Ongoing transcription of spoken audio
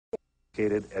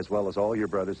as well as all your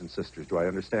brothers and sisters. Do I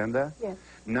understand that? Yes.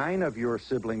 9 of your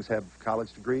siblings have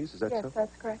college degrees, is that so? Yes,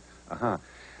 that's correct. Uh-huh.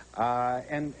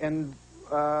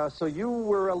 So you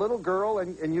were a little girl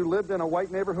and you lived in a white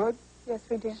neighborhood? Yes,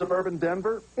 we did. Suburban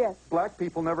Denver? Yes. Black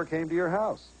people never came to your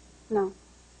house? No.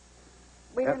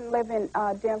 We didn't live in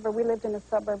Denver. We lived in a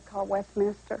suburb called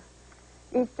Westminster.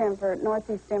 East Denver,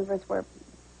 northeast Denver is where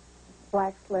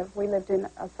blacks live. We lived in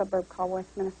a suburb called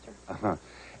Westminster. Uh-huh.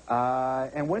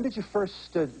 And when did you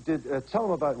first, tell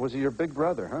them about, was it your big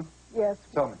brother, huh? Yes.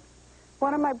 Tell me.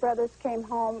 One of my brothers came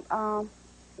home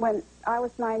when I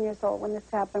was 9 years old when this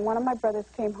happened. One of my brothers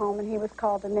came home and he was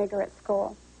called a nigger at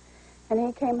school. And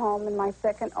he came home and my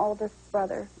second oldest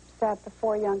brother sat the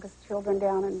 4 youngest children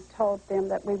down and told them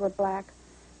that we were black,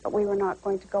 but we were not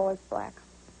going to go as black.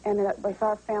 And it was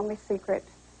our family secret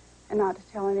and not to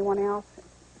tell anyone else.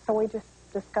 So we just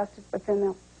discussed it within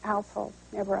the household,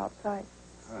 never outside.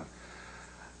 Huh.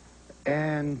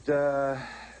 And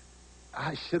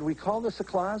should we call this a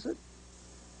closet?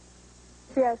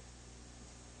 Yes.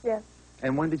 Yes.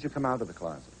 And when did you come out of the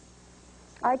closet?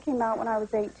 I came out when I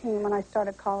was 18, when I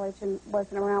started college and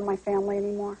wasn't around my family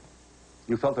anymore.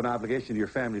 You felt an obligation to your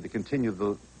family to continue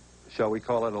the, shall we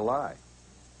call it, a lie?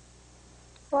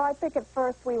 Well, I think at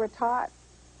first we were taught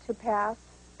to pass,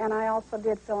 and I also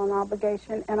did feel an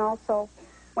obligation. And also,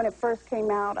 when it first came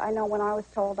out, I know when I was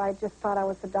told, I just thought I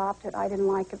was adopted. I didn't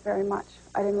like it very much.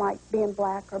 I didn't like being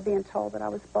black or being told that I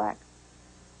was black.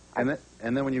 And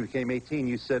then when you became 18,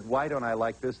 you said, why don't I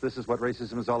like this? This is what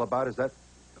racism is all about. Is that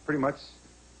pretty much?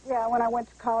 Yeah, when I went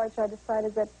to college, I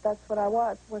decided that that's what I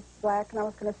was black, and I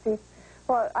was going to see,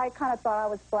 well, I kind of thought I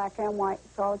was black and white,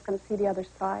 so I was going to see the other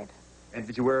side. And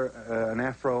did you wear an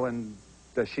afro and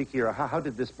dashiki, or how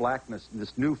did this blackness,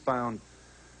 this newfound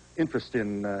interest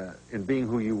in being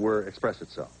who you were express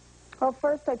itself? Well,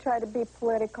 first I tried to be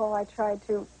political. I tried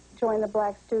to join the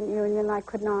Black Student Union. I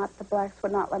could not. The blacks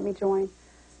would not let me join.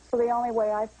 So the only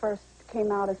way I first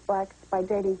came out as black is by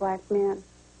dating black men.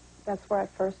 That's where I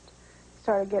first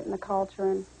started getting the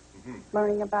culture and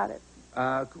learning about it.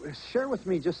 Share with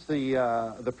me just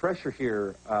the pressure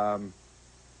here.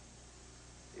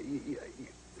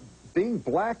 Being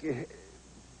black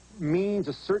means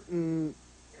a certain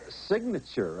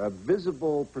signature, a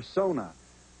visible persona.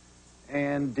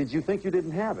 And did you think you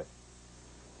didn't have it?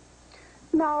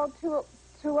 No,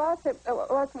 to us it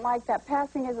wasn't like that.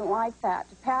 Passing isn't like that.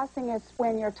 Passing is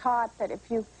when you're taught that if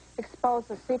you expose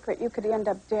a secret, you could end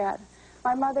up dead.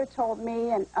 My mother told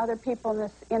me and other people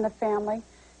in the family,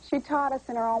 she taught us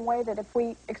in her own way that if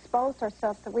we exposed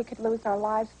ourselves, that we could lose our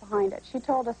lives behind it. She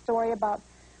told a story about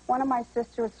one of my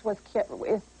sisters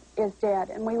is dead,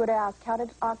 and we would ask, how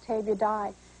did Octavia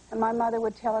die? And my mother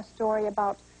would tell a story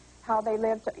about how they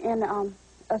lived in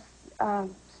a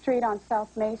street on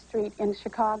South May Street in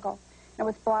Chicago. It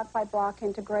was block by block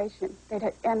integration.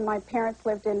 And my parents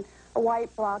lived in a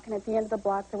white block, and at the end of the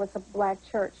block there was a black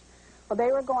church. Well,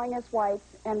 they were going as whites,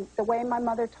 and the way my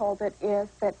mother told it is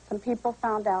that some people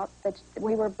found out that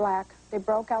we were black. They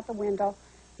broke out the window.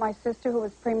 My sister, who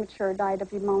was premature, died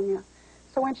of pneumonia.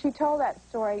 So when she told that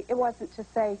story, it wasn't to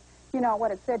say, you know,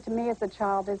 what it said to me as a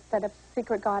child is that if the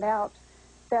secret got out,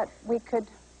 that we could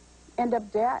end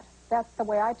up dead. That's the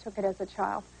way I took it as a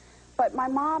child. But my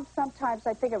mom, sometimes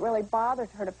I think it really bothered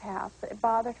her to pass. It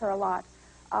bothered her a lot.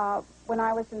 When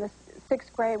I was in the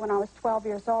 6th grade, when I was 12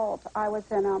 years old, I was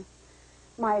in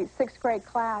my 6th grade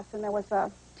class, and there was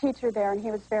a teacher there, and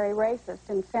he was very racist.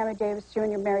 And Sammy Davis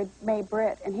Jr. married Mae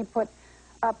Britt, and he put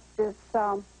up this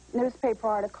newspaper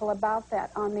article about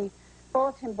that on the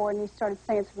bulletin board, and he started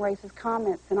saying some racist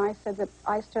comments. And I said that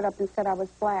I stood up and said I was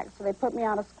black. So they put me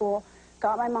out of school,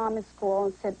 got my mom in school,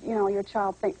 and said, you know, your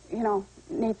child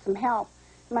needs some help.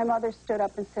 And my mother stood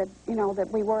up and said, you know, that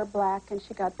we were black, and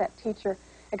she got that teacher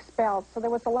expelled. So there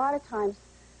was a lot of times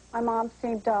my mom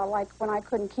seemed like when I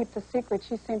couldn't keep the secret,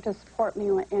 she seemed to support me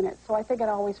in it. So I think it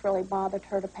always really bothered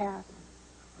her to pass.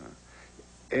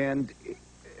 And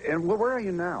where are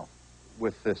you now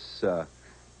with this,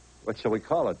 what shall we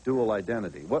call it, dual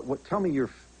identity? Tell me your...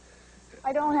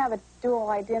 I don't have a dual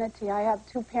identity. I have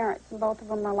 2 parents, and both of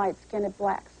them are light-skinned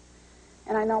blacks.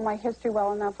 And I know my history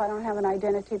well enough. I don't have an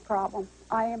identity problem.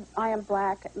 I am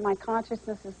black. My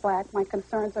consciousness is black. My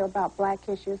concerns are about black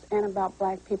issues and about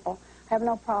black people. I have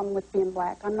no problem with being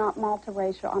black. I'm not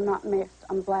multiracial. I'm not mixed.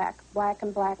 I'm black. Black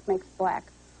and black makes black.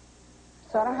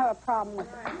 So I don't have a problem with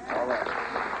it. All right.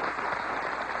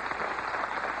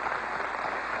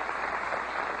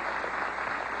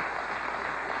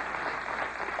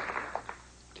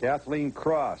 Kathleen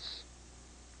Cross,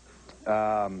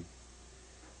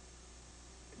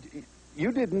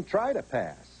 you didn't try to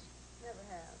pass. Never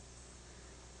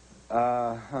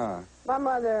My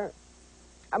mother,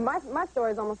 my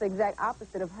story is almost the exact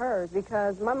opposite of hers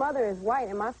because my mother is white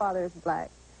and my father is black.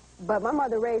 But my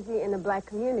mother raised me in the black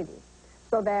community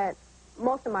so that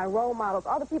most of my role models,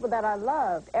 all the people that I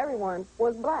loved, everyone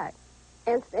was black.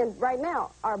 And right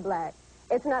now are black.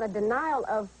 It's not a denial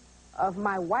of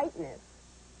my whiteness,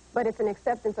 but it's an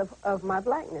acceptance of my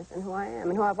blackness and who I am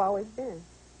and who I've always been.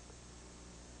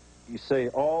 You say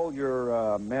all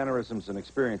your mannerisms and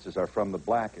experiences are from the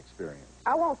black experience.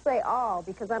 I won't say all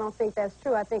because I don't think that's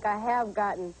true. I think I have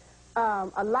gotten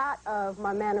a lot of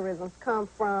my mannerisms come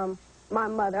from my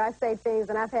mother. I say things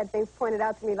and I've had things pointed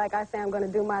out to me like I say I'm going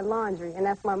to do my laundry, and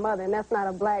that's my mother, and that's not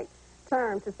a black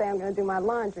term to say I'm going to do my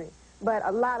laundry. But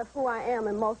a lot of who I am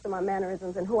and most of my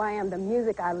mannerisms and who I am, the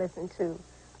music I listen to.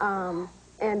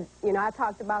 And, you know, I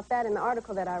talked about that in the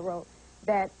article that I wrote,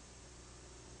 that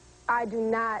I do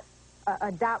not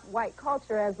adopt white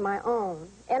culture as my own.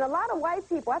 And a lot of white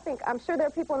people, I'm sure there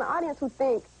are people in the audience who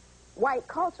think, white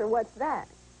culture, what's that?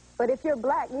 But if you're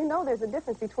black, you know there's a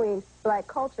difference between black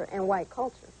culture and white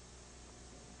culture.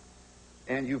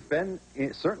 And you've been,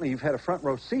 certainly you've had a front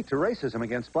row seat to racism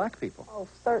against black people. Oh,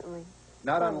 certainly.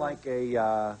 Not unlike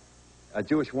a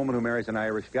Jewish woman who marries an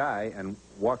Irish guy and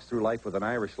walks through life with an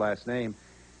Irish last name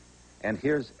and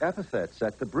hears epithets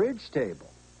at the bridge table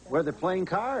where they're playing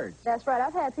cards. That's right.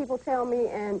 I've had people tell me,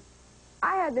 and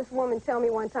I had this woman tell me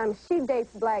one time she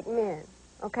dates black men,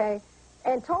 okay,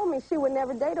 and told me she would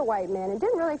never date a white man, and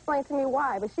didn't really explain to me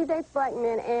why, but she dates black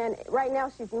men, and right now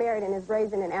she's married and is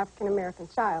raising an African-American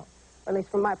child, or at least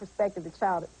from my perspective, the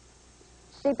child.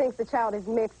 She thinks the child is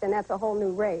mixed, and that's a whole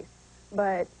new race.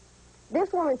 But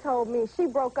this woman told me she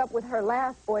broke up with her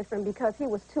last boyfriend because he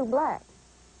was too black.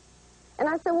 And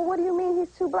I said, well, what do you mean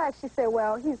he's too black? She said,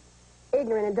 well, he's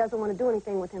ignorant and doesn't want to do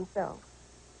anything with himself.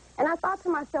 And I thought to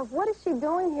myself, what is she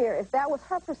doing here if that was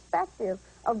her perspective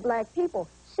of black people?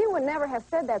 She would never have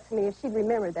said that to me if she'd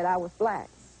remembered that I was black.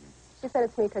 She said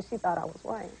it to me because she thought I was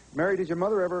white. Mary, was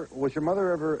your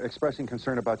mother ever expressing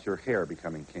concern about your hair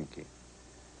becoming kinky?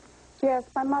 Yes,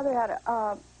 my mother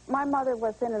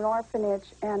was in an orphanage,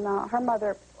 and her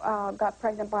mother got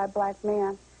pregnant by a black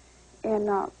man in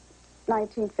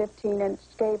 1915 and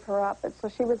gave her up. And so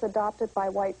she was adopted by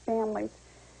white families.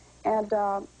 And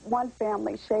one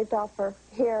family shaved off her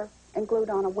hair and glued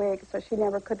on a wig, so she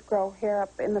never could grow hair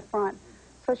up in the front.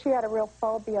 So she had a real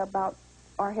phobia about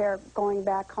our hair going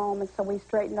back home, and so we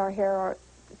straightened our hair, or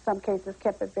in some cases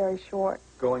kept it very short.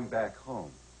 Going back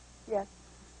home? Yes.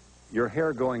 Your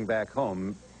hair going back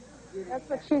home... That's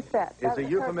what she said. Is a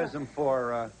euphemism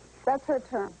for... that's her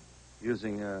term.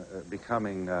 Using,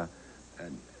 becoming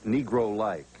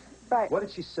Negro-like. Right. What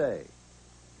did she say?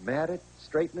 Mat it?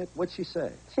 Straighten it? What'd she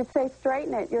say? She'd say,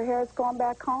 straighten it. Your hair's going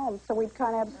back home. So we'd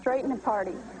kind of have a straightening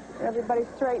party. Everybody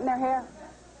straighten their hair.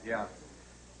 Yeah.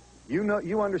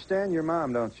 You understand your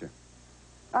mom, don't you?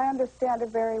 I understand her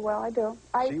very well. I do.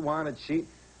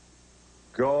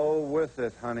 Go with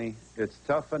it, honey. It's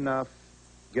tough enough.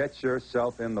 Get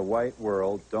yourself in the white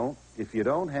world. If you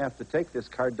don't have to take this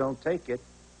card, don't take it.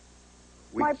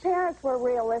 My parents were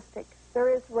realistic.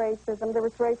 There is racism. There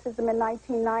was racism in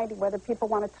 1990, whether people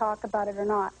want to talk about it or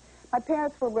not. My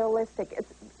parents were realistic.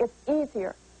 It's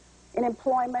easier in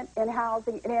employment, in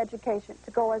housing, in education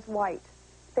to go as white.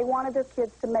 They wanted their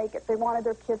kids to make it. They wanted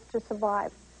their kids to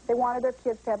survive. They wanted their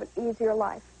kids to have an easier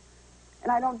life.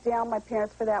 And I don't down my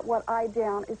parents for that. What I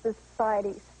down is this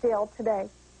society still today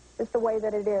is the way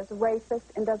that it is, racist,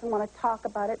 and doesn't want to talk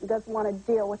about it, and doesn't want to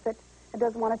deal with it, and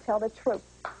doesn't want to tell the truth.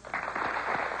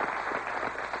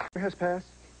 Has passed?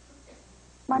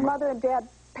 My mother and dad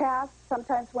passed,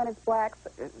 sometimes when it's blacks.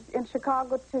 In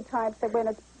Chicago, 2 times they went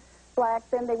as black.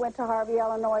 Then they went to Harvey,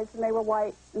 Illinois, and they were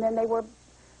white. And then they were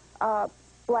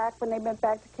black when they went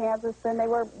back to Kansas. Then they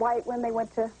were white when they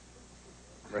went to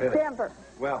Denver.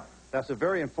 Well, that's a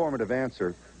very informative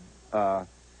answer,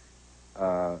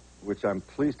 which I'm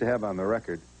pleased to have on the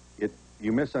record.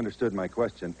 You misunderstood my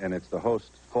question, and it's the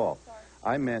host's fault.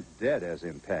 I meant dead as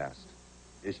in past.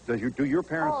 Do your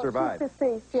parents survive? She's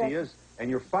deceased, yes. She is. And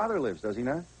your father lives, does he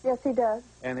not? Yes, he does.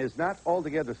 And is not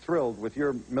altogether thrilled with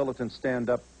your militant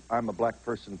stand-up, I'm a black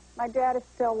person. My dad is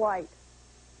still white.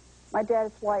 My dad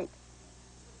is white.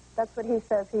 That's what he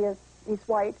says he is. He's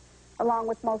white, along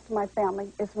with most of my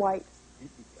family, is white.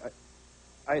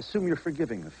 I assume you're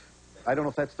forgiving of. I don't know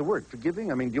if that's the word.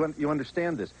 Forgiving? I mean, do you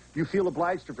understand this? Do you feel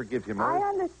obliged to forgive him? I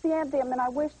understand him, and I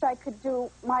wished I could do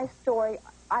my story.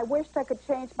 I wished I could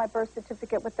change my birth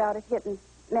certificate without it hitting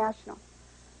national.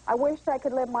 I wished I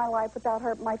could live my life without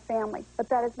hurting my family, but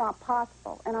that is not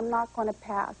possible, and I'm not going to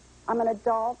pass. I'm an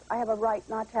adult. I have a right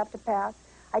not to have to pass.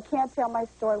 I can't tell my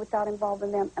story without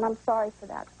involving them, and I'm sorry for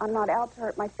that. I'm not out to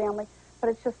hurt my family, but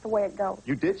it's just the way it goes.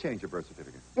 You did change your birth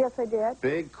certificate. Yes, I did.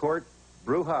 Big court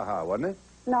brouhaha, wasn't it?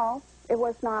 No, it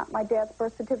was not. My dad's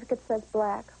birth certificate says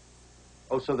black.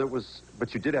 Oh, so there was,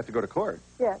 but you did have to go to court.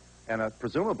 Yes. And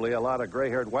presumably a lot of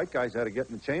gray-haired white guys had to get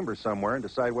in the chamber somewhere and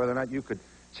decide whether or not you could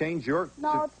change your...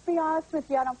 No, to be honest with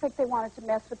you, I don't think they wanted to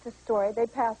mess with this story. They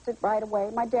passed it right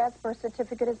away. My dad's birth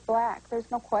certificate is black. There's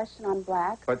no question on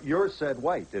black. But yours said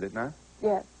white, did it not?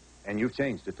 Yes. And you've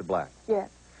changed it to black. Yes.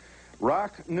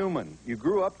 Rock Newman, you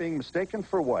grew up being mistaken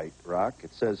for white, Rock.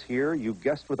 It says here you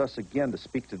guessed with us again to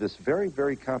speak to this very,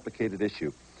 very complicated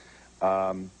issue.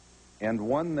 And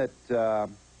one that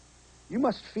you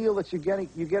must feel that you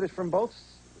get it from both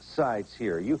sides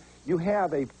here. You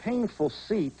have a painful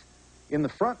seat in the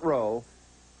front row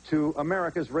to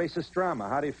America's racist drama.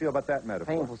 How do you feel about that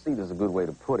metaphor? Painful seat is a good way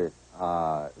to put it.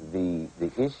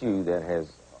 The issue that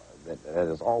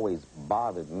has always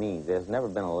bothered me, there's never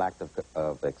been a lack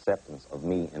of acceptance of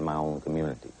me in my own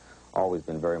community. Always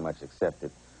been very much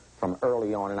accepted from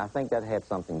early on, and I think that had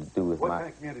something to do with What kind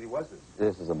of community was this?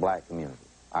 This is a black community.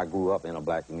 I grew up in a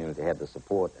black community, had the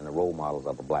support and the role models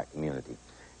of a black community,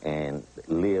 and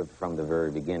lived from the very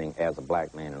beginning as a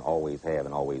black man and always have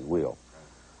and always will.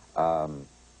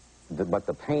 But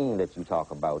the pain that you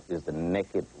talk about is the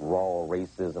naked, raw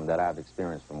racism that I've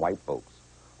experienced from white folks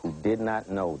who did not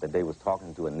know that they was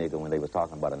talking to a nigger when they was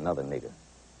talking about another nigger.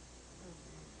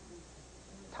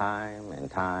 Time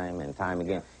and time and time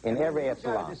again. In every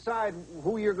echelon. You've got to decide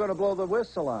who you're going to blow the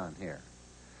whistle on here.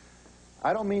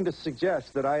 I don't mean to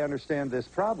suggest that I understand this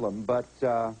problem, but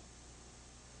how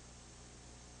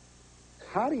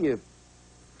do you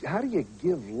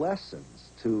give lessons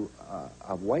to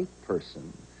a white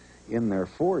person in their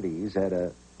 40s at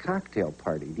a cocktail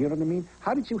party? Do you know what I mean?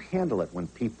 How did you handle it when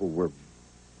people were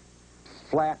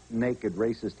flat, naked,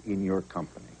 racist in your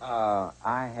company?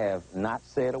 I have not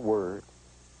said a word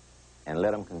and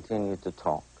let them continue to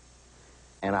talk,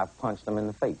 and I've punched them in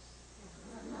the face.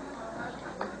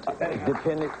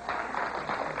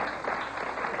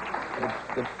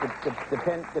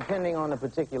 Depending on the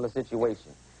particular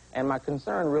situation. And my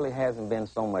concern really hasn't been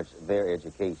so much their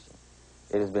education.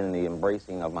 It has been the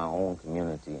embracing of my own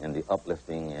community and the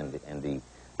uplifting and the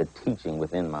teaching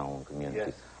within my own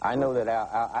community. Yes. I know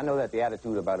that the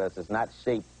attitude about us is not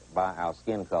shaped by our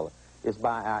skin color. It's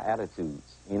by our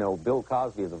attitudes. You know, Bill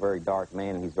Cosby is a very dark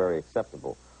man and he's very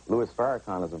acceptable. Louis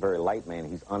Farrakhan is a very light man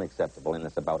and he's unacceptable, and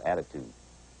it's about attitude.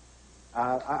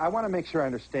 I want to make sure I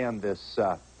understand this.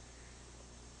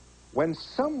 When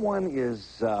someone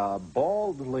is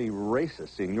baldly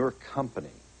racist in your company,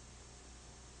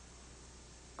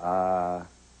 I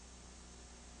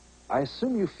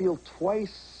assume you feel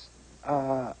twice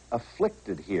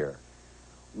afflicted here.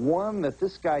 One, that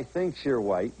this guy thinks you're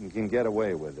white and can get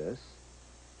away with this,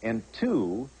 and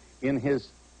two, in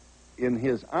his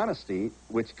honesty,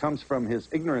 which comes from his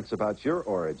ignorance about your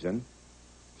origin,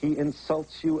 he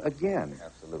insults you again.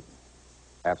 Absolutely.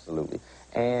 Absolutely.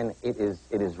 And it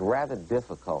is rather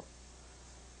difficult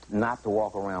not to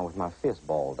walk around with my fist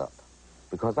balled up,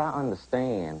 because I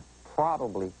understand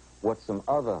probably what some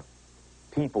other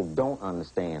people don't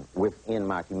understand within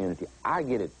my community. I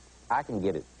can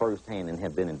get it firsthand and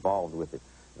have been involved with it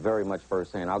very much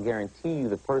firsthand. I'll guarantee you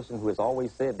the person who has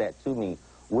always said that to me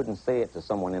wouldn't say it to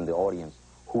someone in the audience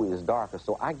who is darker.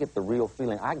 So I get the real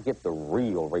feeling. I get the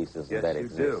real racism that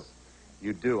exists. Yes,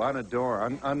 you do. You do,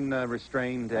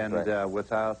 unrestrained and right.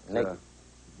 Without...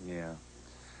 yeah.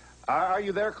 Are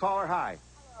you there, caller? Hi.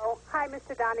 Hello. Hi,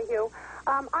 Mr. Donahue.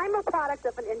 I'm a product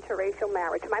of an interracial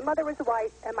marriage. My mother is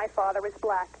white and my father is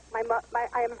black. I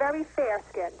am very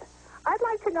fair-skinned. I'd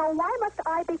like to know, why must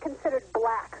I be considered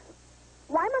black?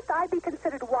 Why must I be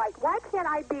considered white? Why can't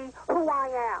I be who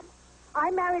I am?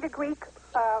 I married a Greek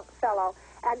fellow,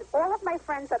 and all of my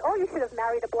friends said, oh, you should have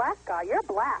married a black guy. You're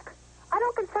black. I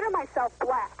don't consider myself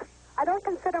black. I don't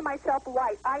consider myself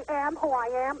white. I am who I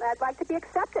am, and I'd like to be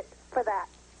accepted for that.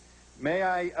 May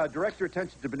I direct your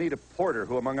attention to Benita Porter,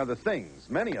 who, among other things,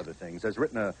 many other things, has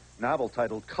written a novel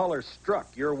titled Color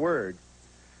Struck, Your Word.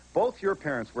 Both your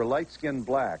parents were light-skinned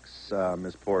blacks,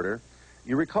 Miss Porter.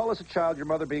 You recall as a child your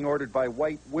mother being ordered by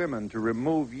white women to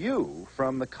remove you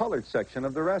from the colored section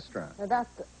of the restaurant. That's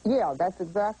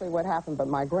exactly what happened, but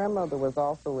my grandmother was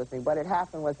also with me. What had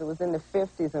happened was, it was in the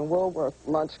 50s, and Woolworth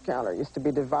lunch counter used to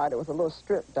be divided. It was a little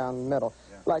strip down the middle.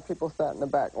 Yeah. Black people sat in the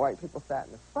back, white people sat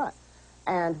in the front.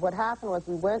 And what happened was,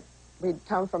 we'd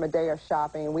come from a day of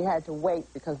shopping, and we had to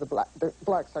wait because the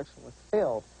black section was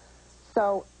filled.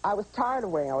 So I was tired of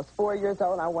waiting. I was 4 years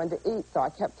old, and I wanted to eat. So I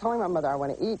kept telling my mother, I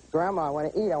want to eat. Grandma, I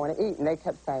want to eat, I want to eat. And they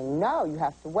kept saying, no, you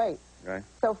have to wait. Right.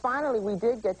 So finally, we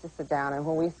did get to sit down, and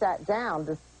when we sat down,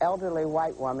 this elderly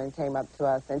white woman came up to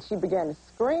us, and she began to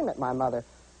scream at my mother,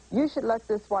 "You should let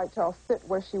this white child sit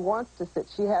where she wants to sit.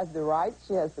 She has the right,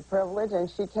 she has the privilege, and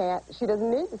she doesn't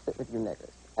need to sit with you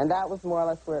niggers." And that was more or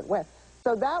less where it went.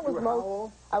 So that was You were how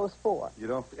old? I was 4.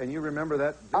 And you remember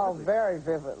that vividly? Oh, very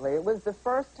vividly. It was the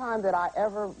first time that I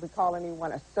ever recall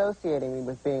anyone associating me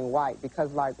with being white,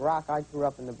 because like Rock, I grew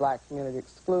up in the black community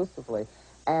exclusively.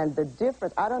 And the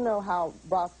difference, I don't know how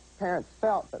Rock's parents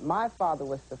felt, but my father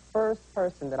was the first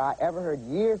person that I ever heard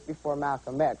years before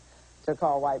Malcolm X to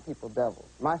call white people devils.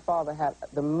 My father had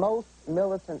the most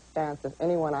militant stance of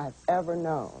anyone I have ever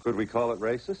known. Could we call it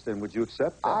racist, and would you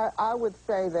accept that? I would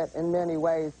say that in many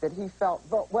ways that he felt,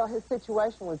 well, his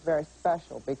situation was very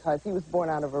special because he was born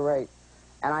out of a rape.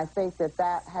 And I think that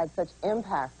that had such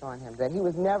impact on him that he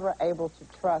was never able to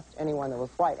trust anyone that was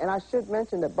white. And I should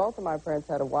mention that both of my parents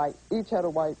each had a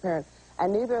white parent,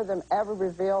 and neither of them ever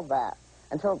revealed that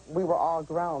until we were all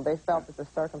grown. They felt that the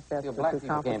circumstances were too complicated.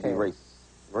 Black people can't be racist.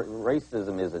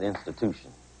 Racism is an institution.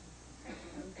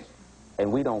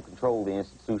 And we don't control the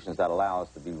institutions that allow us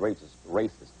to be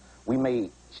racist. We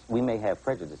may have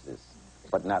prejudices,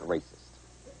 but not racist.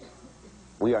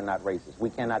 We are not racist. We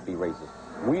cannot be racist.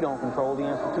 We don't control the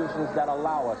institutions that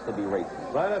allow us to be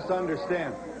racist. Let us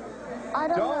understand.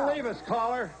 Don't know. Leave us,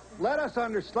 caller. Let us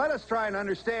try and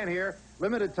understand here,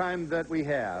 limited time that we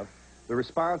have, the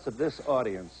response of this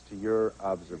audience to your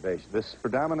observation, this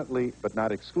predominantly, but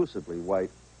not exclusively,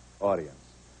 white audience.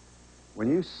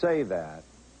 When you say that,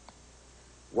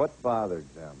 what bothered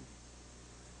them?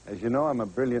 As you know, I'm a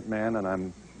brilliant man, and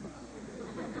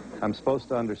I'm supposed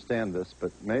to understand this,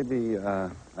 but maybe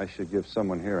I should give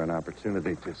someone here an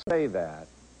opportunity to say that.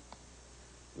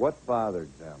 What bothered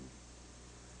them?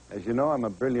 As you know, I'm a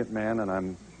brilliant man,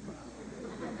 and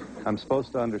I'm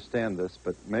supposed to understand this,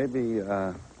 but maybe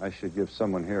I should give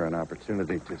someone here an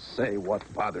opportunity to say what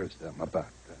bothers them about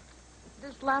that.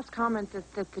 This last comment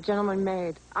that the gentleman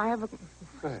made, I have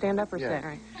a stand-up or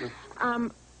say.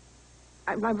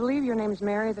 I believe your name is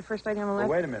Mary, the first lady on the left.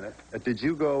 Well, wait a minute. Did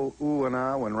you go ooh and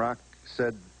ah when Rock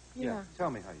said... Yeah. Tell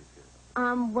me how you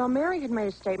feel. Well, Mary had made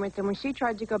a statement that when she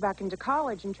tried to go back into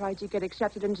college and tried to get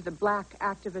accepted into the black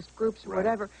activist groups or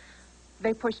whatever,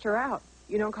 they pushed her out.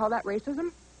 You don't call that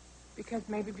racism?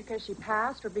 Maybe because she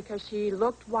passed, or because she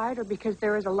looked white, or because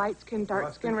there is a light-skin,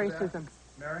 dark-skin racism.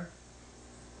 Mary?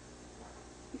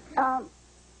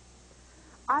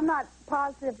 I'm not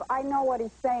positive. I know what he's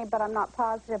saying, but I'm not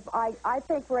positive. I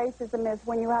think racism is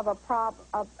when you have a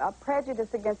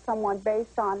prejudice against someone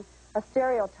based on a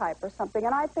stereotype or something.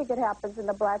 And I think it happens in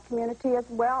the black community as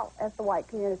well as the white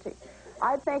community.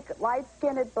 I think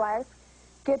light-skinned blacks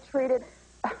get treated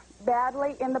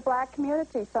badly in the black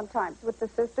community sometimes with the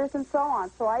sisters and so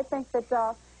on. So I think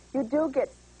that you do get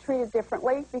treated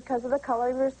differently because of the color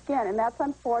of your skin, and that's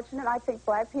unfortunate. I think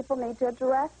black people need to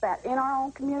address that in our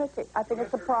own community. I think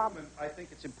it's a problem. I think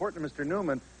it's important, Mr.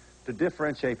 Newman, to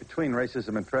differentiate between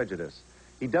racism and prejudice.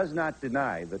 He does not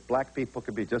deny that black people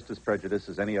could be just as prejudiced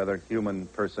as any other human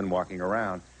person walking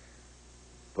around.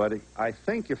 But I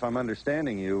think, if I'm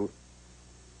understanding you,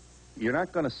 you're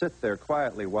not going to sit there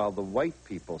quietly while the white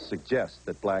people suggest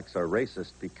that blacks are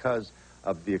racist because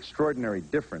of the extraordinary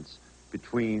difference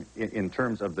between, in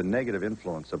terms of the negative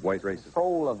influence of white racism.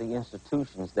 Control of the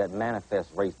institutions that manifest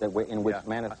race, in which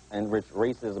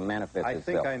racism manifests itself. I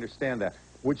think I understand that.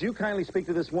 Would you kindly speak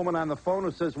to this woman on the phone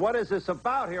who says, "What is this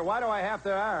about here? Why do I have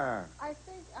to..." I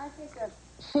think that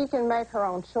she can make her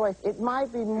own choice. It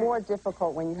might be more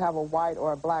difficult when you have a white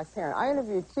or a black parent. I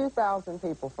interviewed 2,000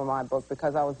 people for my book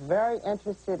because I was very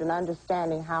interested in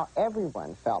understanding how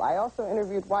everyone felt. I also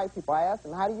interviewed white people. I asked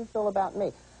them, "How do you feel about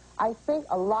me?" I think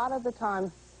a lot of the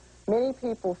times many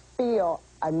people feel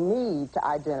a need to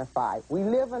identify. We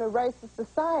live in a racist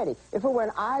society. If it were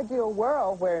an ideal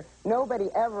world where nobody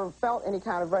ever felt any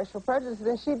kind of racial prejudice,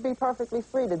 then she'd be perfectly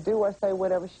free to do or say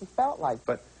whatever she felt like.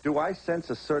 But do I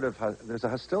sense a sort of, there's a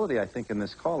hostility, I think, in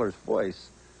this caller's voice.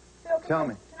 Phil, Tell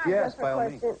me. Yes, by all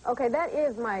means. Okay, that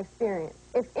is my experience.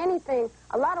 If anything,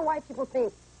 a lot of white people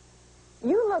think,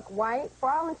 you look white.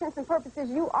 For all intents and purposes,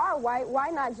 you are white. Why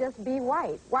not just be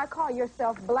white? Why call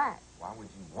yourself black? Why would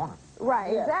you want to be?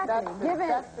 Right, Yes,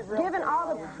 exactly. Given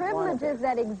all the privileges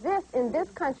that exist in this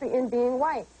country in being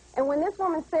white. And when this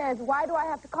woman says, "Why do I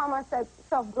have to call myself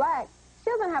black?" she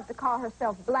doesn't have to call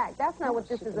herself black. That's not what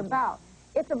this is about.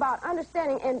 It's about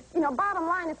understanding. And, bottom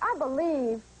line is, I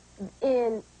believe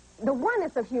in the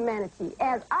oneness of humanity,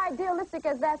 as idealistic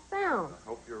as that sounds. I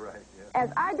hope you're right, yeah. As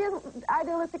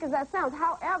idealistic as that sounds.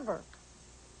 However,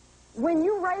 when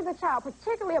you raise a child,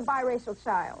 particularly a biracial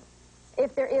child,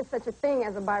 if there is such a thing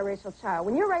as a biracial child.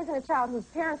 When you're raising a child whose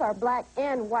parents are black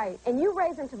and white, and you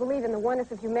raise them to believe in the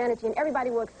oneness of humanity and everybody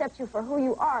will accept you for who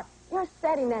you are, you're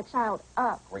setting that child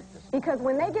up. Because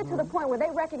when they get to the point where they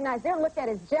recognize they're looked at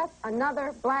as just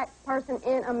another black person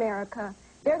in America,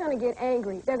 they're going to get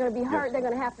angry. They're going to be hurt. Yes. They're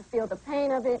going to have to feel the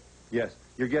pain of it. Yes,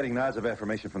 you're getting nods of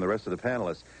affirmation from the rest of the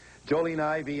panelists. Jolene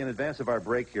Ivy, in advance of our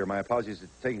break here, my apologies for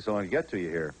taking so long to get to you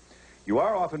here. You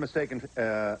are often mistaken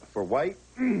for white.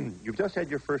 You've just had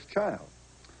your first child.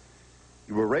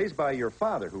 You were raised by your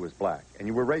father, who was black, and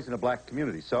you were raised in a black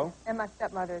community, so? And my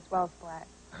stepmother as well is black.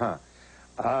 Huh.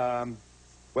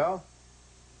 Well,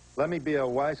 let me be a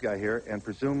wise guy here and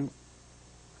presume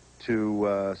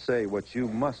to say what you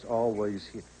must always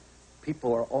hear.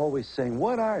 People are always saying,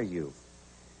 what are you?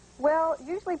 Well,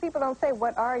 usually people don't say,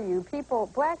 what are you?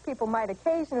 Black people might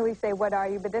occasionally say, what are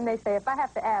you? But then they say, if I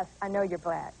have to ask, I know you're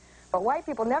black. But white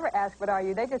people never ask, what are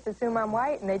you? They just assume I'm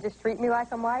white, and they just treat me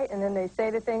like I'm white, and then they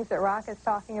say the things that Rock is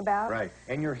talking about. Right.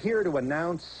 And you're here to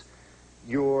announce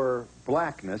your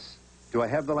blackness. Do I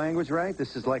have the language right?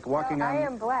 This is like walking on... I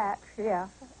am black, yeah.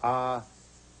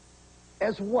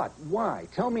 As what? Why?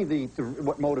 Tell me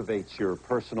what motivates your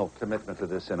personal commitment to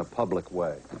this in a public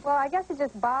way. Well, I guess it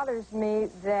just bothers me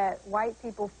that white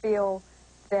people feel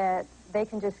that they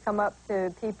can just come up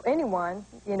to anyone,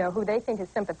 you know, who they think is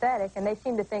sympathetic, and they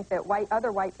seem to think that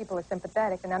other white people are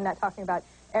sympathetic, and I'm not talking about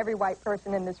every white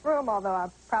person in this room, although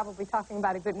I'm probably talking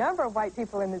about a good number of white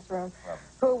people in this room,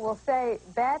 who will say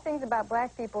bad things about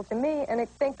black people to me, and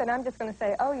think that I'm just going to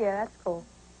say, oh, yeah, that's cool,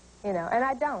 you know, and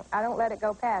I don't. I don't let it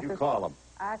go past. You call them.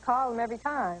 I call them every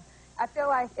time. I feel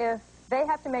like if they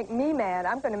have to make me mad,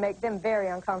 I'm going to make them very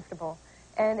uncomfortable.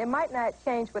 And it might not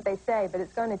change what they say, but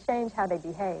it's going to change how they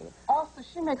behave. Also,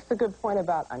 she makes a good point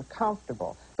about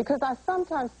uncomfortable, because I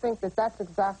sometimes think that that's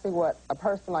exactly what a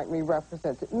person like me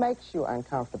represents. It makes you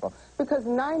uncomfortable, because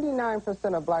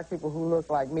 99% of black people who look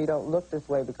like me don't look this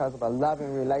way because of a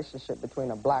loving relationship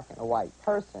between a black and a white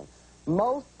person.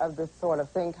 Most of this sort of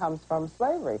thing comes from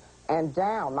slavery and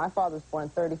down. My father was born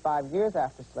 35 years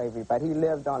after slavery, but he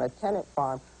lived on a tenant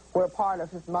farm where part of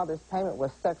his mother's payment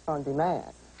was sex on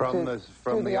demand. From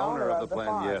the owner of the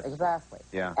farm, yes. Exactly.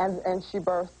 Yeah. And she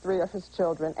birthed 3 of his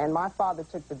children, and my father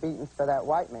took the beatings for that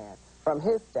white man from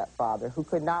his stepfather, who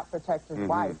could not protect his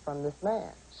wife from this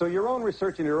man. So your own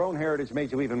research and your own heritage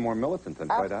made you even more militant than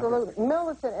quite obviously. Absolutely.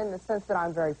 Militant in the sense that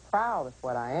I'm very proud of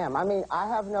what I am. I mean, I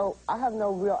have no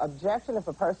real objection if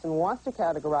a person wants to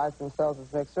categorize themselves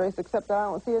as mixed race, except that I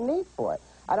don't see a need for it.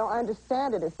 I don't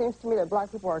understand it. It seems to me that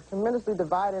black people are tremendously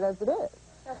divided as it is.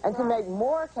 And to make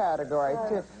more categories,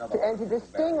 and to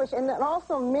distinguish, and then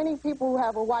also many people who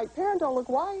have a white parent don't look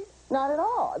white, not at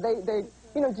all.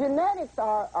 You know, genetics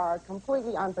are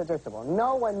completely unpredictable.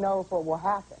 No one knows what will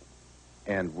happen.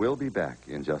 And we'll be back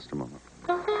in just a moment.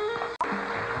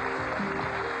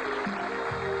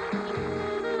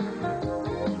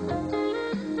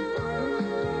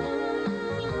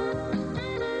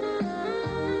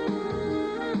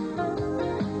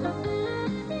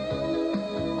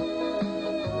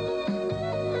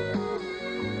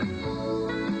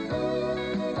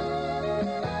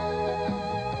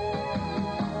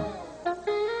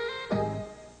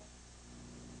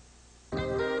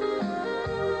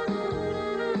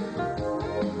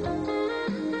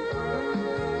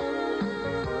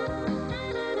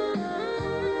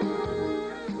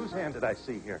 I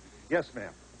see here. Yes,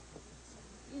 ma'am.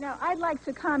 You know, I'd like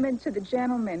to comment to the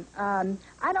gentleman.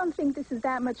 I don't think this is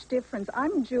that much difference.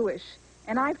 I'm Jewish,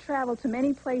 and I've traveled to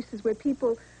many places where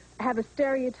people have a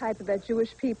stereotype about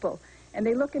Jewish people, and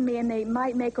they look at me and they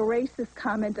might make a racist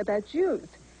comment about Jews.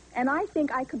 And I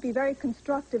think I could be very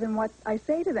constructive in what I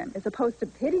say to them, as opposed to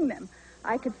hitting them.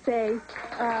 I could say, you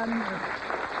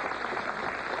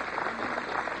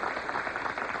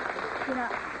know,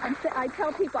 I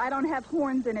tell people I don't have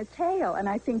horns and a tail, and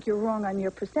I think you're wrong on your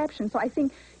perception. So I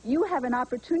think you have an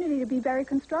opportunity to be very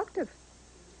constructive.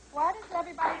 Why does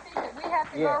everybody think that we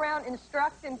have to go around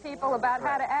instructing people about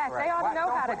how to act? They ought to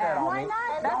know how to act. Why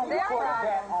not? Don't put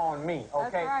that on me, okay?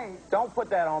 That's right. Don't put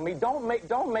that on me. Don't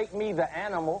make me the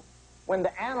animal when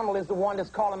the animal is the one that's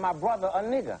calling my brother a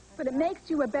nigger. But it makes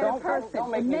you a better person.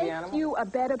 Don't make me the animal. It makes you a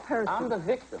better person. I'm the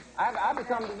victim. I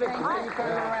become the victim. Then you turn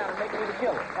me around and make me the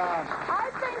killer. I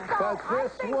think so. But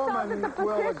this woman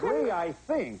will agree, I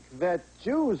think, that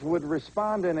Jews would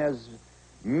respond in as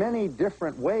many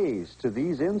different ways to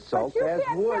these insults as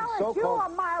would so-called... You a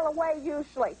mile away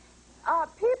usually.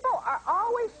 People are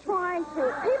always trying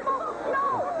to...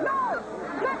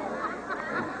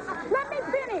 Let me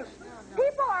finish.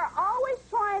 People are always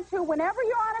trying to, whenever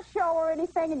you're on a show show or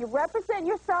anything and you represent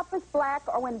yourself as black,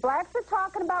 or when blacks are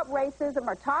talking about racism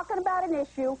or talking about an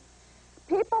issue,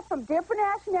 people from different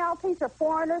nationalities or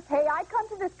foreigners, hey, I come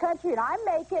to this country and I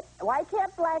make it, why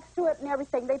can't blacks do it and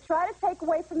everything? They try to take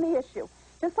away from the issue.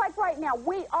 Just like right now,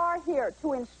 we are here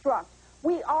to instruct.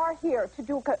 We are here to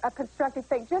do a constructive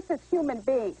thing, just as human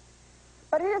beings.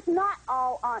 But it is not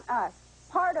all on us.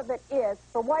 Part of it is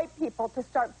for white people to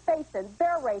start facing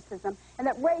their racism, and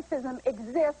that racism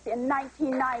exists in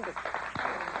 1990.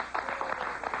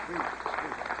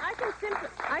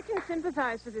 I can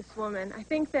sympathize with this woman. I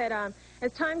think that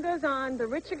as time goes on, the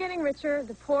rich are getting richer,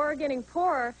 the poor are getting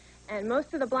poorer, and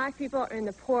most of the black people are in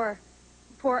the poor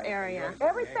area.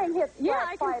 Everything hits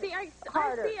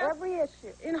harder. Every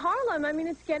issue. In Harlem, I mean,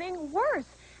 it's getting worse.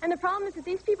 And the problem is that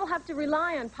these people have to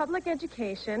rely on public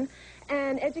education,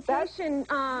 and education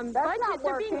budgets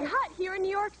are being cut here in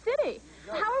New York City.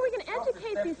 How are we going to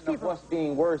educate these people? What's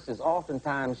being worse is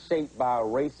oftentimes shaped by a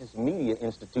racist media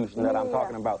institution that I'm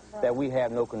talking about, that we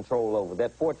have no control over,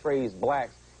 that portrays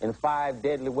blacks in 5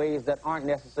 deadly ways that aren't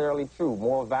necessarily true: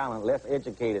 more violent, less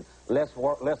educated, less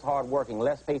hardworking,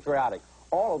 less patriotic.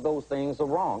 All of those things are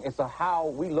wrong. It's how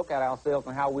we look at ourselves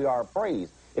and how we are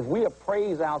appraised. If we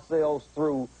appraise ourselves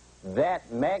through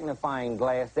that magnifying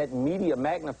glass, that media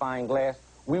magnifying glass,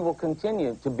 we will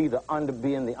continue to be in the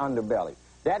underbelly.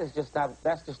 That's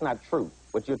just not true.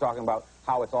 What you're talking about,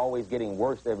 how it's always getting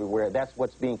worse everywhere, that's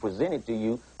what's being presented to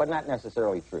you, but not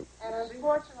necessarily true. And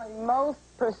unfortunately, most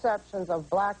perceptions of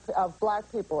black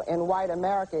people in white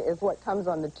America is what comes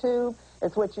on the tube.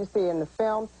 It's what you see in the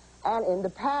film. And in the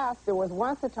past, there was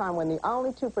once a time when the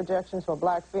only 2 projections for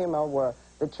black female were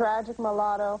the tragic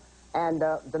mulatto and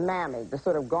the mammy, the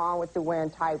sort of gone with the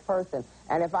wind type person.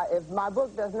 And if my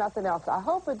book does nothing else, I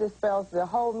hope it dispels the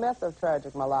whole myth of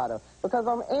tragic mulatto, because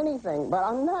I'm anything, but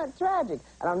I'm not tragic.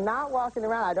 And I'm not walking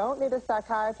around. I don't need a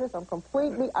psychiatrist. I'm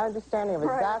completely understanding of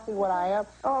exactly what I am.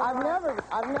 I've never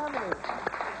needed.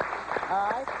 All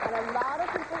right? And a lot of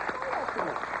people say that to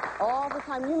me all the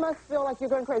time. You must feel like you're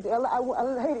going crazy. A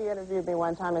lady interviewed me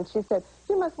one time, and she said,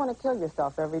 you must want to kill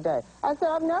yourself every day. I said,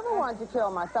 I've never wanted to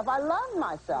kill myself. I love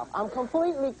myself. I'm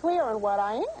completely clear on what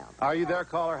I am. Are you there,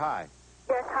 caller? Hi.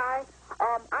 Yes, hi.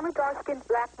 I'm a dark-skinned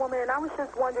black woman, and I was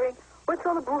just wondering, what's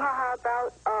all the brouhaha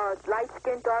about light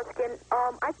skin, dark skin?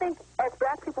 I think as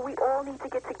black people, we all need to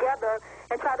get together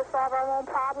and try to solve our own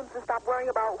problems and stop worrying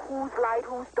about who's light,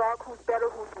 who's dark, who's better,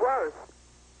 who's worse.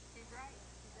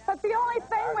 But the only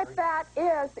thing with that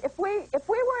is, if we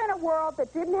were in a world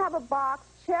that didn't have a box,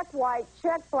 check white,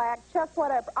 check black, check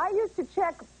whatever. I used to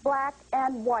check black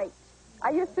and white. I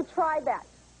used to try that.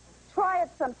 Try it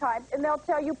sometimes, and they'll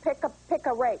tell you pick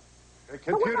a race. The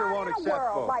computer won't accept in a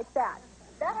world both. like that.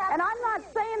 And I'm not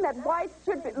saying that white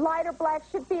should be, light or black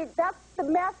should be. That's the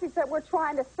message that we're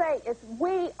trying to say, is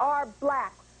we are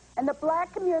black. And the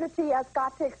black community has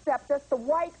got to accept us. The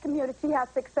white community has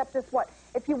to accept us. What?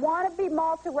 If you want to be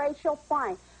multiracial,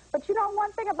 fine. But you know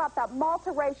one thing about that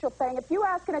multiracial thing, if you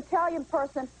ask an Italian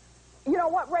person, you know,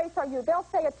 what race are you? They'll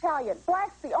say Italian.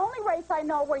 Black's the only race I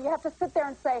know where you have to sit there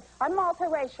and say, I'm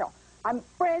multiracial. I'm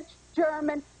French,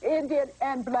 German, Indian,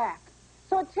 and black.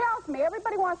 So it tells me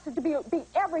everybody wants to be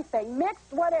everything,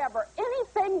 mixed, whatever,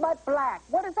 anything but black.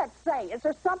 What does that say? Is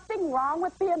there something wrong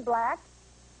with being black?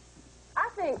 I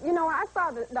think, you know, I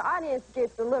saw the audience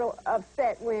gets a little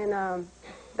upset when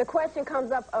the question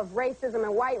comes up of racism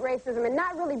and white racism and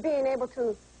not really being able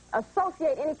to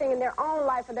associate anything in their own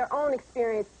life or their own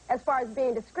experience as far as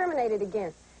being discriminated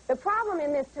against. The problem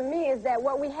in this, to me, is that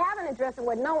what we haven't addressed and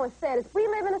what no one said is we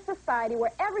live in a society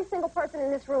where every single person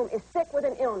in this room is sick with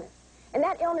an illness. And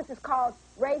that illness is called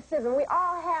racism. We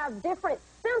all have different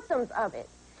symptoms of it.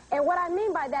 And what I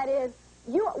mean by that is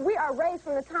we are raised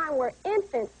from the time we're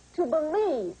infants to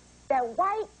believe that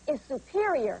white is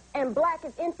superior and black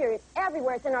is inferior. It's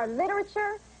everywhere. It's in our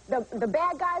literature. The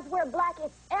bad guys wear black.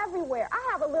 It's everywhere.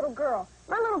 I have a little girl.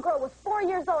 My little girl was 4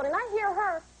 years old, and I hear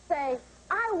her say,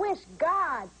 I wish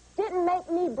God didn't make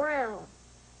me brown.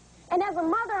 And as a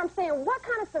mother, I'm saying, what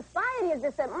kind of society is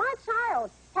this that my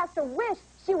child has to wish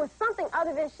she was something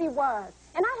other than she was?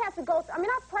 And I have to go,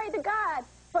 I prayed to God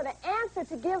for the answer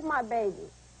to give my baby.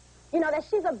 You know, that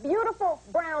she's a beautiful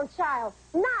brown child.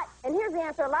 Not, and here's the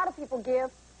answer a lot of people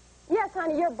give, yes,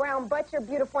 honey, you're brown, but you're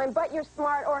beautiful, and but you're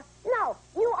smart, or no,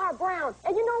 you are brown.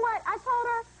 And you know what? I told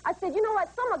her, I said, you know what?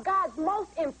 Some of God's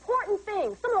most important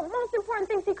things, some of the most important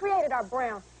things he created are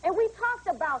brown. And we talked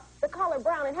about the color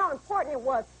brown and how important it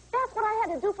was. That's what I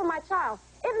had to do for my child.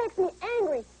 It makes me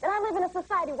angry that I live in a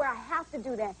society where I have to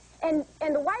do that. And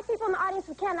the white people in the audience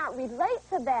who cannot relate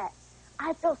to that,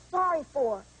 I feel sorry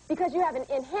for. because you have an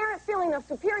inherent feeling of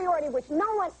superiority which no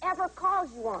one ever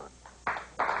calls you on.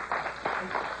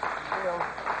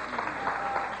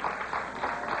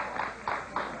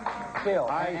 Phil,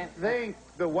 I think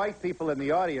the white people in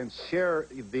the audience share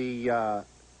the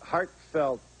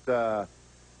heartfelt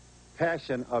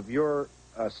passion of your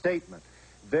statement.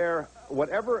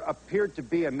 Whatever appeared to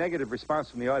be a negative response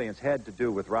from the audience had to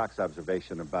do with Rock's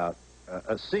observation about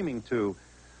seeming to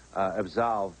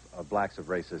absolve blacks of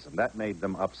racism. That made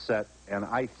them upset, and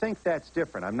I think that's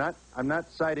different. I'm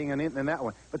not citing in that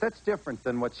one, but that's different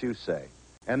than what you say.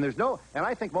 And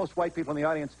I think most white people in the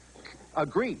audience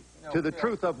agree to the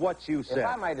truth of what you said. If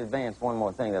I might advance one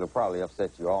more thing that'll probably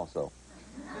upset you also,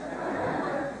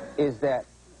 is that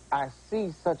I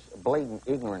see such blatant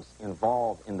ignorance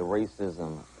involved in the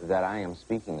racism that I am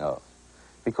speaking of.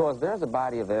 Because there's a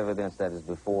body of evidence that is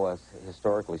before us,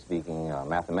 historically speaking,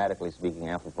 mathematically speaking,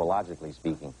 anthropologically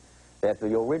speaking, that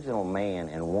the original man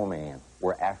and woman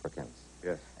were Africans.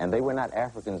 Yes. And they were not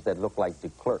Africans that looked like de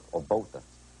Klerk or Botha.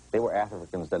 They were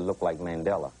Africans that looked like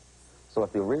Mandela. So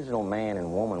if the original man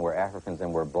and woman were Africans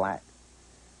and were black,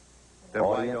 Then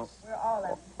audience, We're all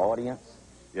African. audience,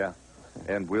 yeah,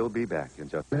 and we'll be back in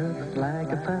just a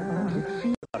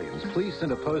minute. Audience, please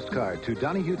send a postcard to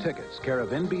Donahue Tickets, care of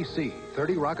NBC,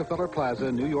 30 Rockefeller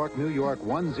Plaza, New York, New York,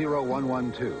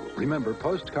 10112. Remember,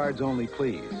 postcards only,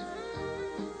 please.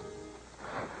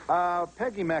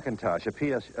 Peggy McIntosh,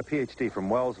 a PhD from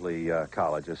Wellesley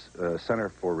College, Center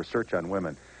for Research on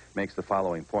Women, makes the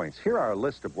following points. Here are a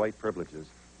list of white privileges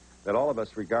that all of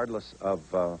us, regardless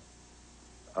of our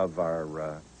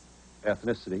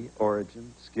ethnicity,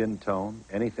 origin, skin tone,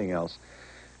 anything else,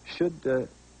 should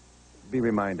be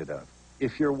reminded of.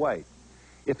 If you're white,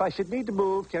 if I should need to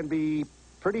move, can be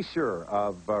pretty sure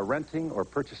of renting or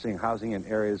purchasing housing in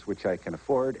areas which I can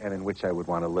afford and in which I would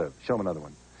want to live. Show them another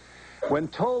one. When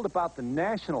told about the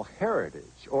national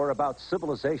heritage or about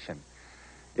civilization,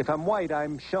 if I'm white,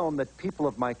 I'm shown that people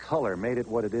of my color made it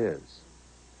what it is.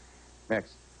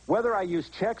 Next. Whether I use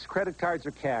checks, credit cards,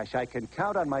 or cash, I can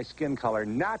count on my skin color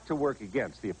not to work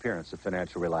against the appearance of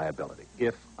financial reliability,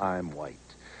 if I'm white.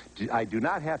 I do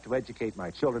not have to educate my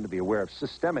children to be aware of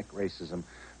systemic racism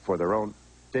for their own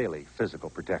daily physical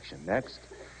protection. Next.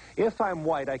 If I'm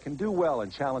white, I can do well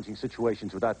in challenging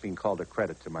situations without being called a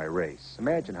credit to my race.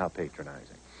 Imagine how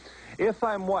patronizing. If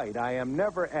I'm white, I am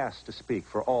never asked to speak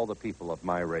for all the people of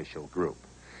my racial group.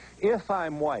 If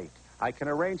I'm white, I can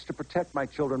arrange to protect my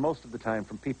children most of the time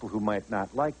from people who might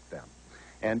not like them.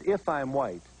 And if I'm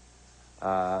white,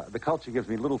 the culture gives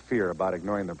me little fear about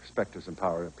ignoring the perspectives and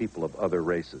power of people of other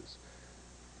races.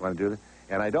 Want to do that?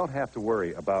 And I don't have to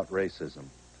worry about racism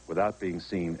without being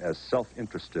seen as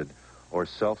self-interested or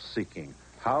self-seeking.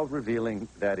 How revealing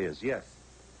that is. Yes?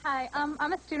 Hi,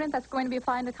 I'm a student that's going to be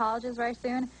applying to colleges very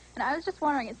soon, and I was just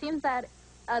wondering, it seems that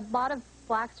a lot of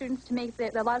black students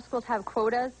a lot of schools have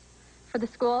quotas for the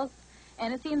schools,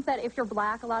 and it seems that if you're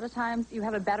black, a lot of times you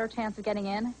have a better chance of getting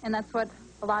in, and that's what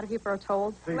a lot of people are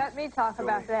told. Please. Let me talk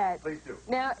about that. Please do.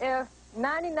 Now, if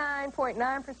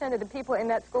 99.9% of the people in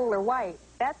that school are white,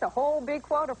 that's a whole big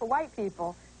quota for white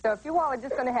people. So if you all are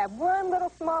just going to have one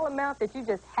little small amount that you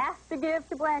just have to give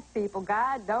to black people,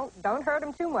 God, don't hurt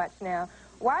them too much now.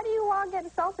 Why do you all get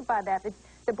insulted by that?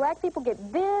 The black people get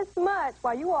this much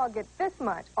while you all get this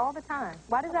much all the time.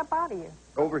 Why does that bother you?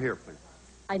 Over here, please.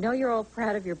 I know you're all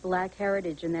proud of your black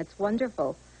heritage, and that's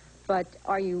wonderful. But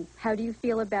how do you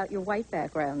feel about your white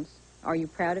backgrounds? Are you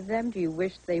proud of them? Do you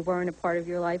wish they weren't a part of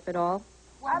your life at all?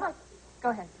 Well, go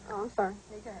ahead. Oh, I'm sorry.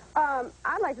 Go ahead.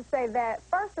 I'd like to say that,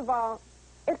 first of all,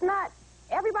 it's not,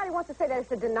 everybody wants to say that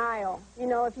it's a denial. You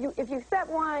know, if you accept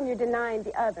one, you're denying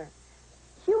the other.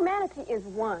 Humanity is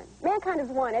one. Mankind is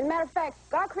one. As a matter of fact,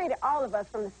 God created all of us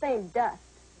from the same dust.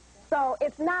 So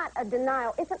it's not a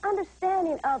denial. It's an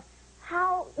understanding of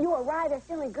how you arrive at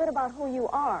feeling good about who you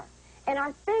are. And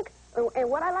I think, and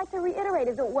what I like to reiterate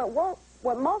is that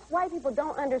what most white people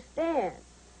don't understand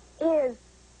is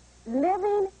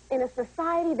living in a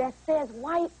society that says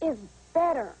white is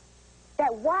better.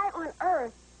 That why on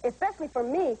earth, especially for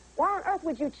me, why on earth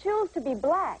would you choose to be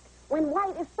black when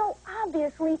white is so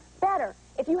obviously better?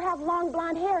 If you have long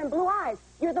blonde hair and blue eyes,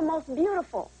 you're the most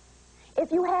beautiful.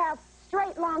 If you have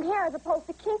straight long hair as opposed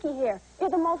to kinky hair, you're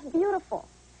the most beautiful.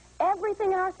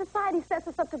 Everything in our society sets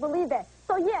us up to believe that.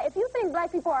 So yeah, if you think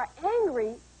black people are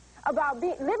angry about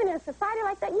living in a society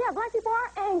like that, yeah, black people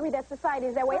are angry that society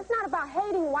is that way. It's not about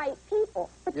hating white people.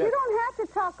 But you don't have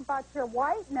to talk about your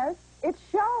whiteness. It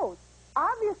shows.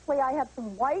 Obviously, I have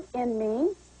some white in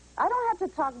me. I don't have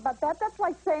to talk about that. That's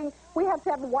like saying we have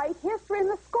to have white history in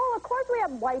the school. Of course we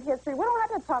have white history. We don't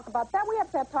have to talk about that. We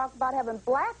have to talk about having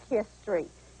black history.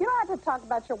 You don't have to talk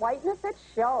about your whiteness. It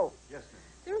shows. Yes, ma'am.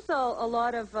 There's a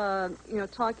lot of,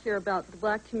 talk here about the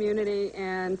black community,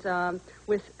 and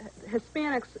with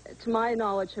Hispanics, to my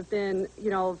knowledge, have been,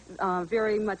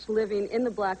 very much living in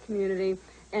the black community,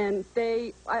 and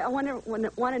I want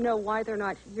to know why they're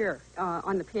not here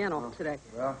on the panel today.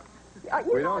 Well,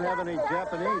 we don't have any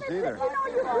Japanese either.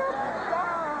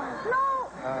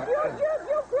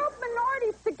 You group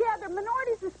minorities together.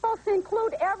 Minorities is supposed to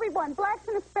include everyone, blacks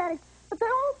and Hispanics. But the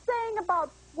old saying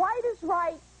about white is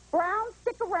right, brown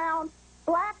stick around,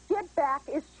 black get back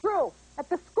is true. At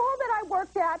the school that I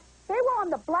worked at, they were on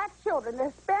the black children.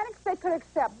 The Hispanics they could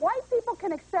accept. White people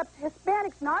can accept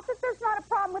Hispanics. Not that there's not a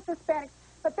problem with Hispanics,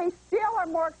 but they still are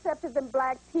more accepted than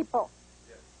black people.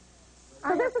 Yes.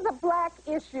 So this is a black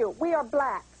issue. We are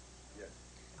blacks. Yes.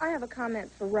 I have a comment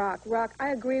for Rock. Rock, I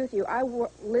agree with you. I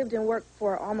lived and worked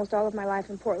for almost all of my life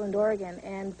in Portland, Oregon,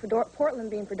 and Portland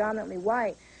being predominantly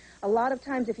white, a lot of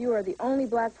times if you are the only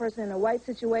black person in a white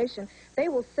situation, they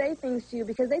will say things to you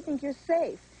because they think you're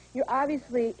safe. You're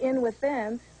obviously in with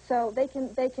them, so they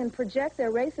can project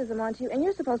their racism onto you, and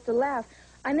you're supposed to laugh.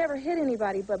 I never hit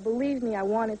anybody, but believe me, I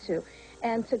wanted to.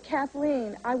 And to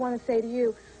Kathleen, I want to say to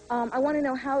you, I want to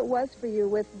know how it was for you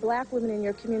with black women in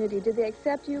your community. Did they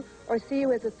accept you or see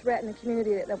you as a threat in a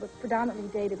community that was predominantly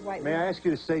dated white women? May I ask you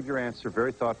to save your answer?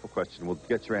 Very thoughtful question. We'll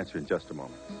get your answer in just a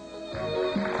moment.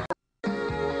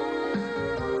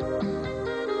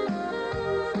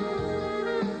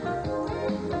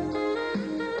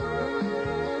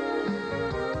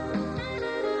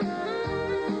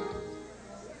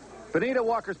 Benita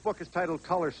Walker's book is titled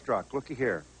Color Struck. Looky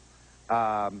here.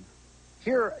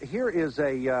 Here is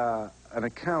an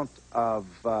account of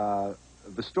the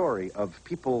story of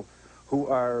people who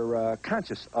are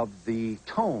conscious of the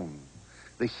tone,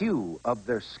 the hue of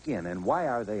their skin, and why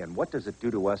are they, and what does it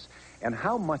do to us, and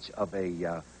how much of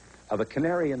a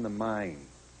canary in the mine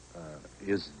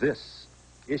is this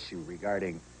issue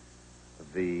regarding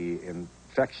the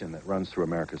infection that runs through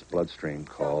America's bloodstream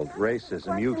called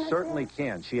racism. You certainly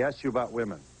can. She asked you about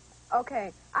women.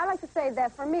 Okay. I like to say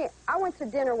that for me, I went to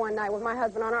dinner one night with my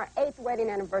husband on our 8th wedding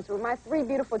anniversary with my 3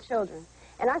 beautiful children.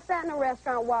 And I sat in a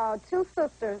restaurant while 2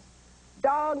 sisters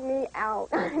dogged me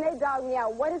out. They dogged me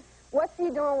out. What's he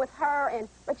doing with her?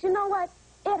 But you know what?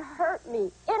 It hurt me.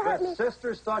 It hurt me. The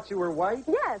sisters thought you were white?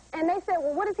 Yes. And they said,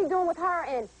 well, what is he doing with her?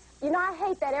 And I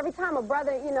hate that every time a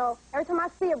brother, every time I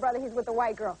see a brother, he's with a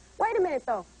white girl. Wait a minute,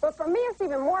 though. But for me, it's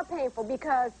even more painful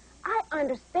because I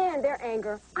understand their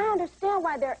anger. I understand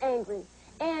why they're angry.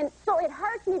 And so it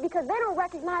hurts me because they don't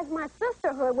recognize my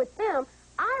sisterhood with them.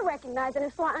 I recognize it,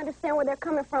 and so I understand where they're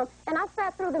coming from. And I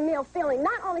sat through the meal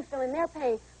not only feeling their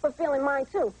pain, but feeling mine,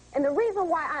 too. And the reason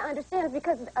why I understand is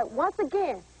because, once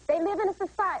again, they live in a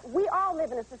society, we all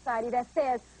live in a society that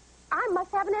says, I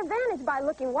must have an advantage by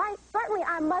looking white. Certainly,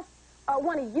 I must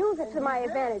want to use it to my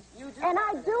advantage. And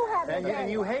I do have an advantage.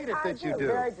 And you hate it that you do,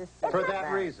 for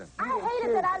that reason. I hate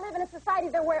it that I live in a society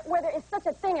where there is such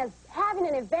a thing as having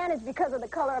an advantage because of the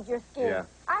color of your skin. Yeah.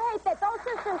 I hate that those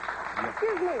sisters,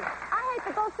 excuse me, I hate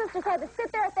that those sisters had to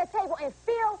sit there at that table and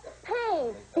feel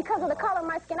pain because of the color of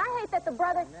my skin. I hate that the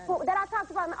brother that I talked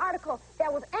about in the article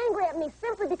that was angry at me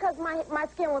simply because my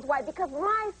skin was white, because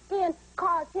my skin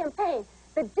caused him pain.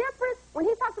 The difference, when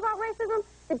he talks about racism,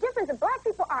 the difference is black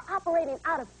people are operating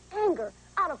out of anger,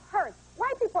 out of hurt.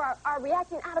 White people are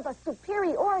reacting out of a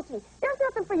superiority. There's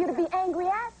nothing for you to be angry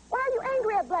at. Why are you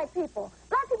angry at black people?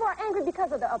 Black people are angry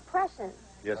because of the oppression.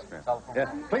 Yes, ma'am. Yes.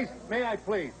 Please, may I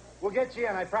please? We'll get you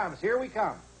in, I promise. Here we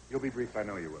come. You'll be brief, I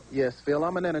know you will. Yes, Phil,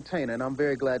 I'm an entertainer, and I'm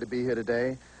very glad to be here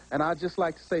today. And I'd just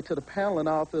like to say to the panel and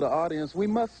all through the audience, we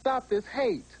must stop this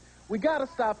hate. We got to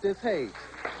stop this hate.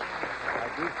 I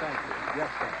do thank you. Yes,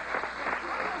 ma'am.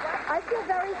 I feel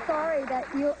very sorry that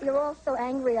you're all so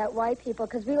angry at white people,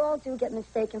 because we all do get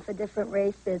mistaken for different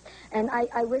races. And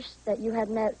I wish that you had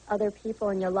met other people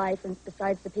in your life and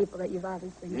besides the people that you've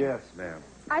obviously met. Yes, ma'am.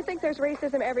 I think there's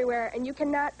racism everywhere, and you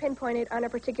cannot pinpoint it on a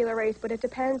particular race, but it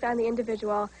depends on the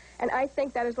individual. And I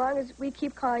think that as long as we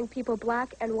keep calling people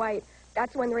black and white,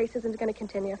 that's when racism is going to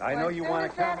continue. I know you want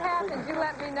to comment. If that happens, you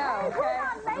let me know.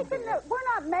 Okay? We're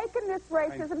not making this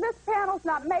racism. This panel's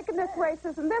not making this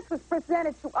racism. This was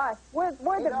presented to us. We're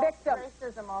the victims.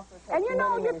 Racism also takes And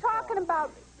many you're talking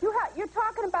about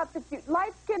the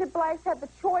light-skinned blacks have the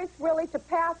choice really to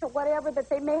pass or whatever that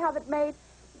they may have it made.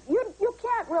 You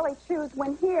can't really choose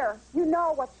when here you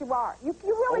know what you are. You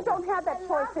really don't have that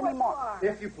choice anymore.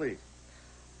 If you please.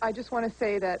 I just want to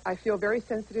say that I feel very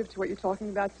sensitive to what you're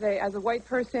talking about today. As a white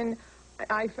person,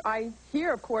 I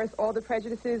hear, of course, all the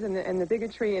prejudices and the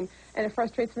bigotry, and it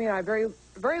frustrates me, and I very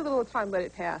little time let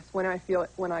it pass when I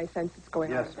sense it's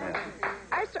going on. Yes, ma'am.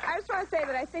 Our just want to say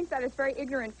that I think that it's very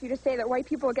ignorant for you to say that white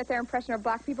people get their impression of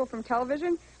black people from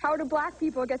television. How do black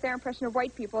people get their impression of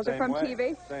white people? Is it from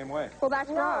TV? Same way. Well, that's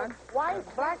wrong.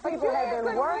 Black people have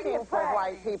been working for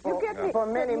white people for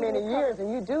many, many years,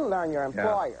 and you do learn your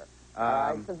employer.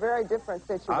 It's a very different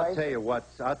situation. I'll tell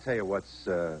you what's.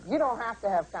 You don't have to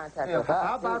have contact with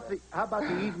us. How about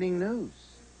the evening news?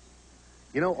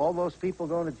 You know, all those people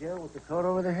going to jail with the coat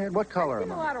over their head? What color I've am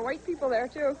seen I? a lot of white people there,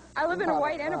 too. I live in a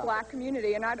white and a black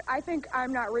community, and I think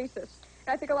I'm not racist. And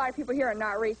I think a lot of people here are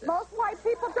not racist. Most white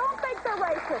people don't think they're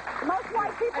racist. Most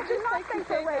white people do not think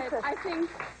they're racist. I think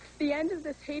the end of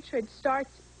this hatred starts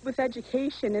with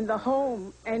education in the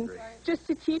home, and just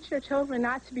to teach your children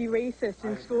not to be racist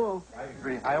in school. I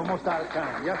agree. I almost out of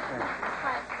time. Yes, ma'am.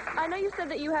 Hi. I know you said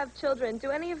that you have children. Do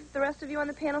any of the rest of you on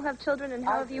the panel have children, and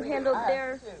how have you handled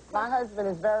their... My husband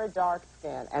is very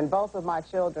dark-skinned, and both of my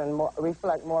children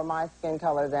reflect more my skin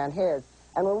color than his.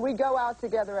 And when we go out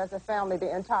together as a family,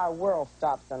 the entire world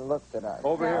stops and looks at us.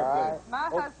 Over here. Right? My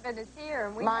husband is here.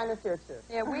 And Mine is here, too.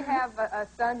 Yeah, we have a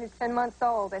son who's 10 months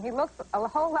old, and he looks a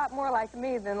whole lot more like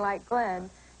me than like Glenn.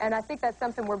 And I think that's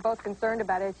something we're both concerned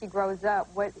about as he grows up.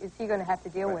 What is he going to have to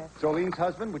deal with? Jolene's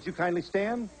husband, would you kindly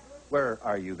stand? Where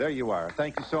are you? There you are.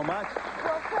 Thank you so much.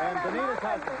 And Benita's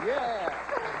husband. Yeah.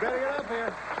 Better get up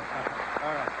here.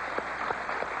 All right.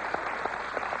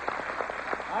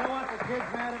 I don't want the kids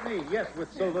mad at me. Yes, with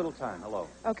so little time. Hello.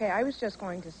 Okay, I was just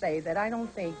going to say that I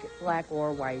don't think black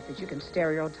or white, that you can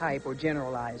stereotype or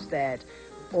generalize that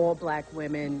all black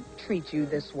women treat you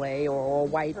this way or all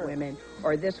white women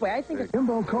are this way. I think it's...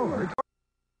 Jimbo Kohler.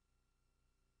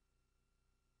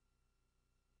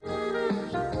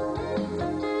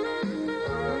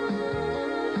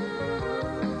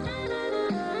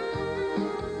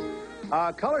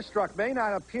 Colorstruck may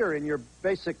not appear in your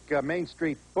basic Main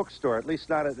Street bookstore, at least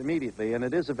not immediately, and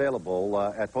it is available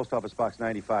at Post Office Box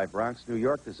 95, Bronx, New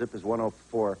York. The zip is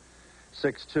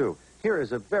 10462. Here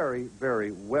is a very,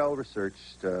 very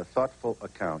well-researched, thoughtful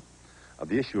account of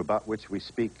the issue about which we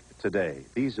speak today.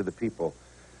 These are the people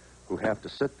who have to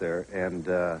sit there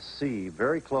and see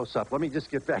very close up. Let me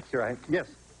just get back here. Yes?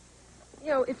 You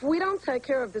know, if we don't take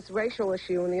care of this racial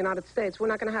issue in the United States, we're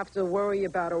not going to have to worry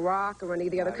about Iraq or any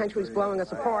of the other countries blowing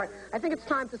us apart. I think it's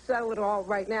time to settle it all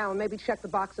right now and maybe check the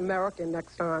box American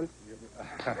next time.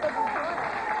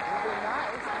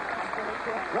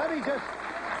 Let me just...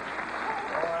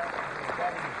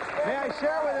 May I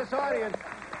share with this audience?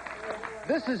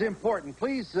 This is important.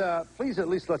 Please at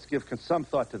least let's give some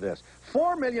thought to this.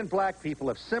 4 million black people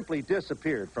have simply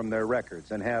disappeared from their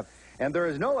records and there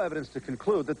is no evidence to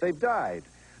conclude that they've died,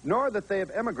 nor that they have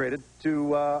emigrated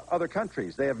to other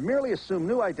countries. They have merely assumed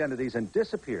new identities and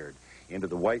disappeared into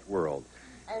the white world.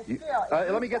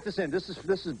 Let me get this in. This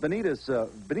is Benita's.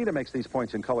 Benita makes these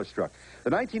points in Colorstruck.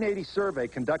 The 1980 survey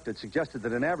conducted suggested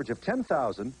that an average of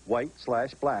 10,000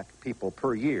 white/black people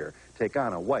per year take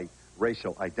on a white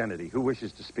racial identity. Who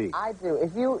wishes to speak? I do.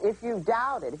 If you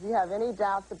doubt it, if you have any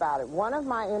doubts about it, one of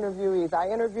my interviewees, I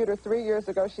interviewed her 3 years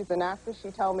ago. She's an actress. She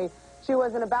told me she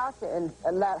wasn't about to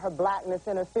let her blackness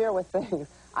interfere with things.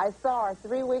 I saw her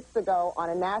 3 weeks ago on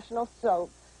a national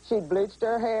soap. She'd bleached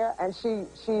her hair, and she's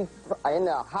in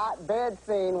a hot bed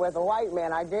scene with a white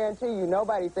man. I guarantee you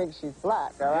nobody thinks she's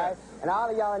black, all right? And all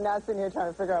of y'all are now sitting here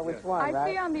trying to figure out which one, right?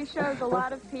 I see on these shows a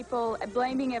lot of people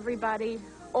blaming everybody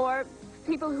or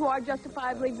people who are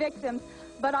justifiably victims.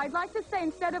 But I'd like to say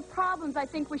instead of problems, I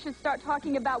think we should start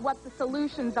talking about what the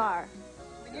solutions are.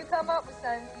 When you come up with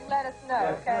something, you let us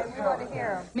know, okay? We want to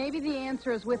hear them. Maybe the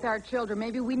answer is with our children.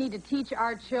 Maybe we need to teach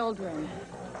our children